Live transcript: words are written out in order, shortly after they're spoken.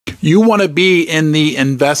You want to be in the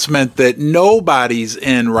investment that nobody's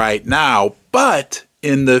in right now, but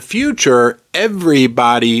in the future,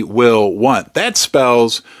 everybody will want. That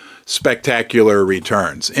spells spectacular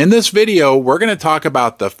returns. In this video, we're going to talk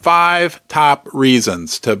about the 5 top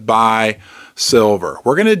reasons to buy silver.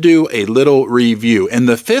 We're going to do a little review. And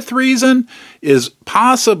the 5th reason is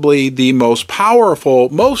possibly the most powerful,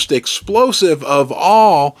 most explosive of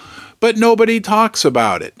all, but nobody talks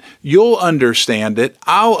about it. You'll understand it.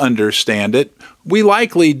 I'll understand it. We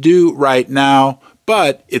likely do right now,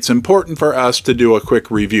 but it's important for us to do a quick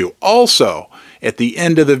review. Also, at the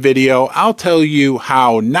end of the video, I'll tell you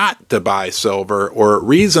how not to buy silver or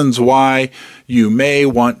reasons why you may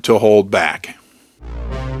want to hold back.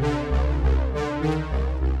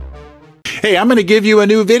 Hey, I'm going to give you a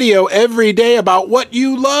new video every day about what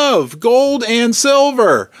you love, gold and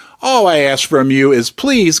silver. All I ask from you is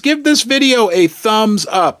please give this video a thumbs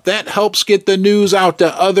up. That helps get the news out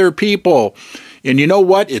to other people. And you know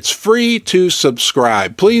what? It's free to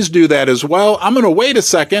subscribe. Please do that as well. I'm going to wait a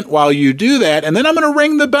second while you do that, and then I'm going to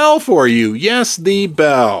ring the bell for you. Yes, the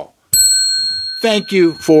bell. Thank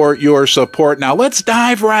you for your support. Now let's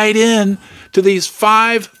dive right in to these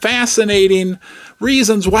 5 fascinating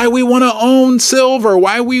reasons why we want to own silver,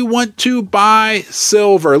 why we want to buy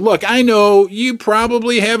silver. Look, I know you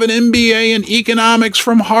probably have an MBA in economics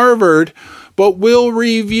from Harvard, but we'll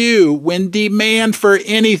review when demand for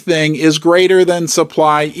anything is greater than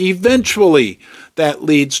supply, eventually that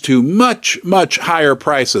leads to much, much higher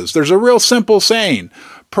prices. There's a real simple saying,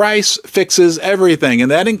 price fixes everything, and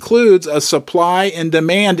that includes a supply and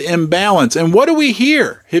demand imbalance. And what do we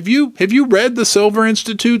hear? Have you read the Silver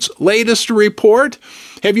Institute's latest report?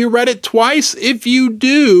 Have you read it twice? If you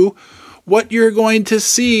do, what you're going to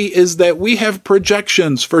see is that we have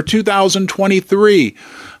projections for 2023.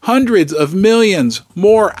 Hundreds of millions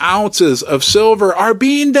more ounces of silver are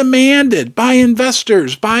being demanded by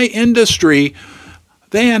investors, by industry,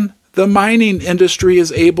 than the mining industry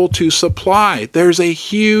is able to supply. There's a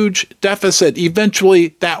huge deficit.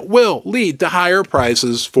 Eventually, that will lead to higher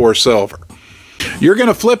prices for silver. You're going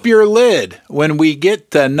to flip your lid when we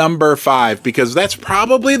get to number 5, because that's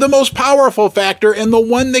probably the most powerful factor and the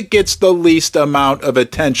one that gets the least amount of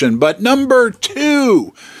attention. But number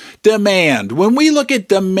 2, demand. When we look at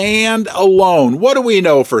demand alone, what do we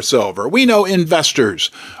know for silver? We know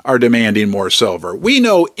investors are demanding more silver. We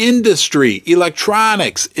know industry,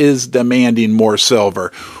 electronics is demanding more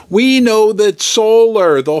silver. We know that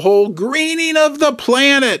solar, the whole greening of the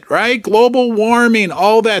planet, right? Global warming,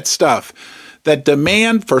 all that stuff. That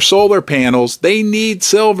demand for solar panels, they need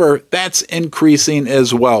silver. That's increasing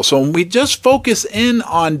as well. So when we just focus in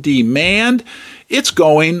on demand, it's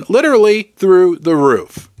going literally through the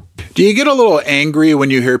roof. Do you get a little angry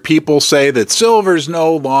when you hear people say that silver's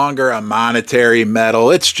no longer a monetary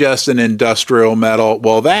metal, it's just an industrial metal?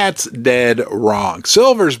 Well, that's dead wrong.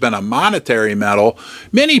 Silver's been a monetary metal,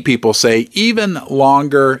 many people say, even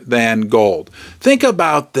longer than gold. Think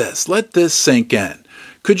about this. Let this sink in.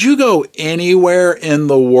 Could you go anywhere in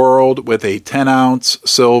the world with a 10-ounce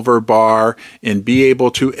silver bar and be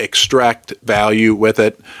able to extract value with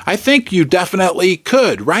it? I think you definitely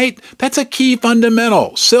could, right? That's a key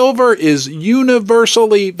fundamental. Silver is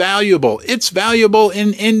universally valuable. It's valuable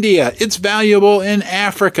in India. It's valuable in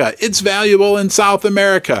Africa. It's valuable in South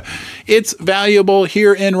America. It's valuable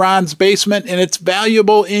here in Ron's basement, and it's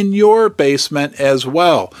valuable in your basement as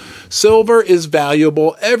well. Silver is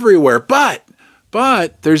valuable everywhere, but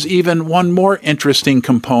there's even one more interesting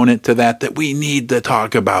component to that we need to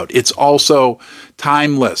talk about. It's also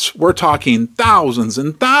timeless. We're talking thousands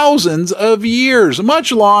and thousands of years,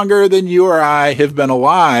 much longer than you or I have been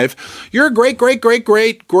alive. Your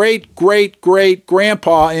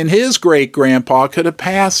great-great-great-great-great-great-grandpa and his great-grandpa could have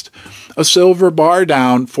passed a silver bar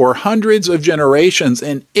down for hundreds of generations,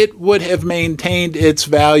 and it would have maintained its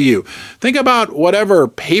value. Think about whatever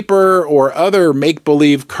paper or other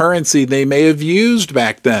make-believe currency they may have used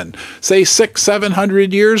back then, say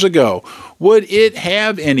 600-700 years ago. Would it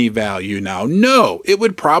have any value now? No, it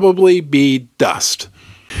would probably be dust.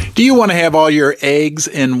 Do you want to have all your eggs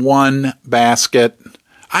in one basket?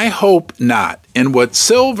 I hope not. And what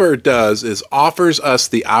silver does is offers us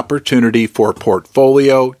the opportunity for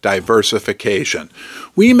portfolio diversification.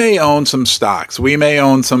 We may own some stocks. We may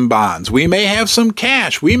own some bonds. We may have some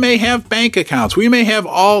cash. We may have bank accounts. We may have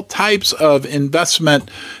all types of investment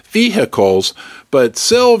vehicles. But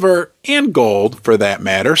silver and gold, for that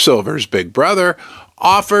matter, silver's big brother,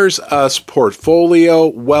 offers us portfolio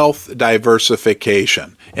wealth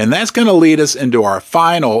diversification. And that's going to lead us into our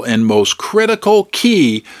final and most critical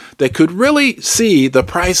key that could really see the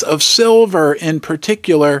price of silver in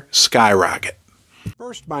particular skyrocket.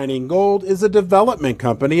 First Mining Gold is a development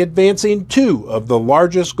company advancing two of the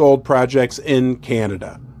largest gold projects in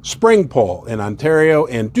Canada. Springpole in Ontario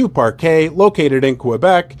and Duparquet, located in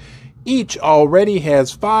Quebec, each already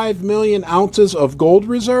has 5 million ounces of gold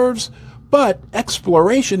reserves, but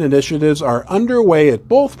exploration initiatives are underway at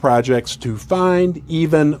both projects to find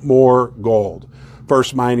even more gold.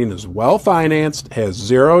 First Mining is well-financed, has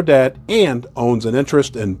zero debt, and owns an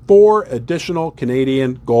interest in 4 additional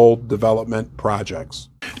Canadian gold development projects.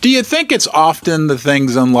 Do you think it's often the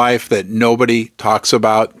things in life that nobody talks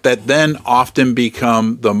about that then often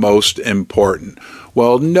become the most important?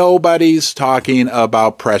 Well, nobody's talking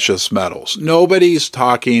about precious metals. Nobody's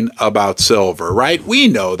talking about silver, right? We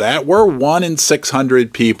know that. We're 1 in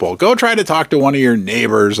 600 people. Go try to talk to one of your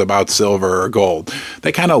neighbors about silver or gold.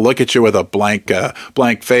 They kind of look at you with a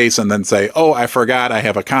blank face and then say, oh, I forgot I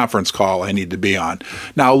have a conference call I need to be on.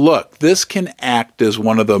 Now, look, this can act as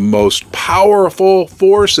one of the most powerful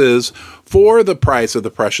forces for the price of the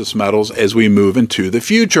precious metals as we move into the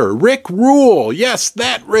future. Rick Rule, yes,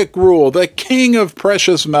 that Rick Rule, the king of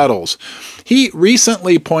precious metals. He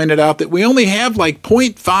recently pointed out that we only have like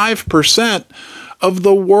 0.5% of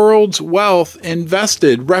the world's wealth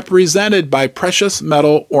represented by precious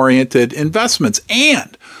metal-oriented investments.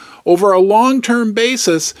 And over a long-term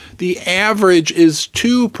basis, the average is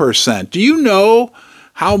 2%. Do you know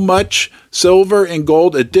how much silver and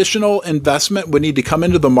gold additional investment would need to come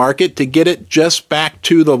into the market to get it just back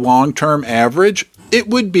to the long-term average? It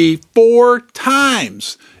would be 4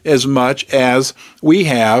 times as much as we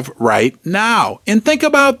have right now. And think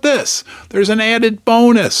about this. There's an added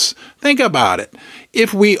bonus. Think about it.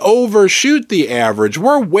 If we overshoot the average,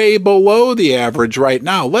 we're way below the average right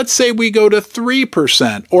now. Let's say we go to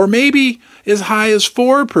 3% or maybe as high as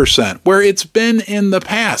 4%, where it's been in the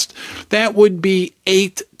past. That would be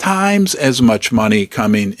 8 times as much money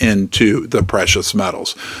coming into the precious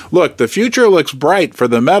metals. Look, the future looks bright for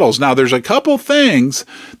the metals. Now, there's a couple things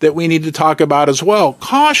that we need to talk about as well.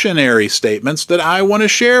 Cautionary statements that I want to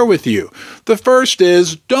share with you. The first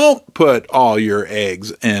is, don't put all your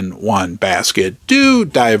eggs in one basket. Do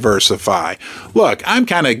diversify. Look, I'm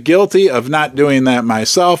kind of guilty of not doing that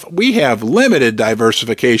myself. We have limited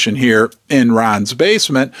diversification here in Ron's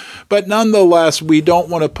basement, but nonetheless, we don't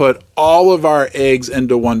want to put all of our eggs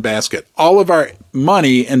into one basket, all of our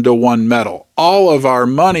money into one metal, all of our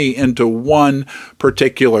money into one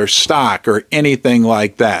particular stock or anything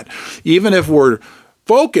like that. Even if we're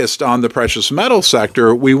focused on the precious metal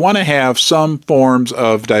sector, we want to have some forms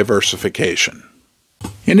of diversification.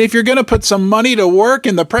 And if you're going to put some money to work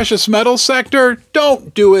in the precious metal sector,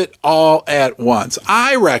 don't do it all at once.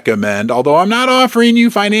 I recommend, although I'm not offering you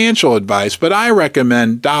financial advice, but I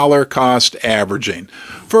recommend dollar cost averaging.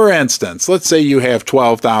 For instance, let's say you have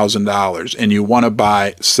 $12,000 and you want to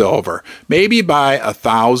buy silver. Maybe buy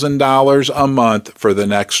 $1,000 a month for the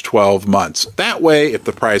next 12 months. That way, if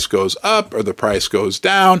the price goes up or the price goes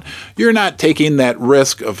down, you're not taking that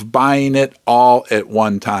risk of buying it all at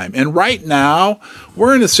one time. And right now,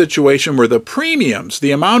 we're in a situation where the premiums,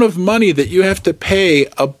 the amount of money that you have to pay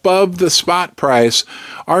above the spot price,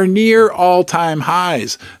 are near all-time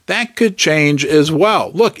highs. That could change as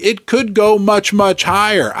well. Look, it could go much, much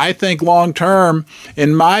higher. I think long-term,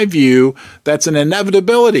 in my view, that's an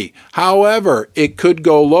inevitability. However, it could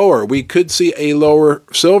go lower. We could see a lower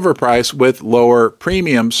silver price with lower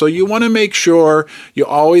premiums. So you want to make sure you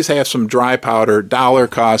always have some dry powder, dollar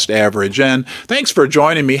cost average. And thanks for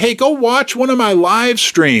joining me. Hey, go watch one of my live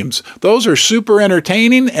streams. Those are super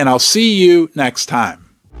entertaining, and I'll see you next time.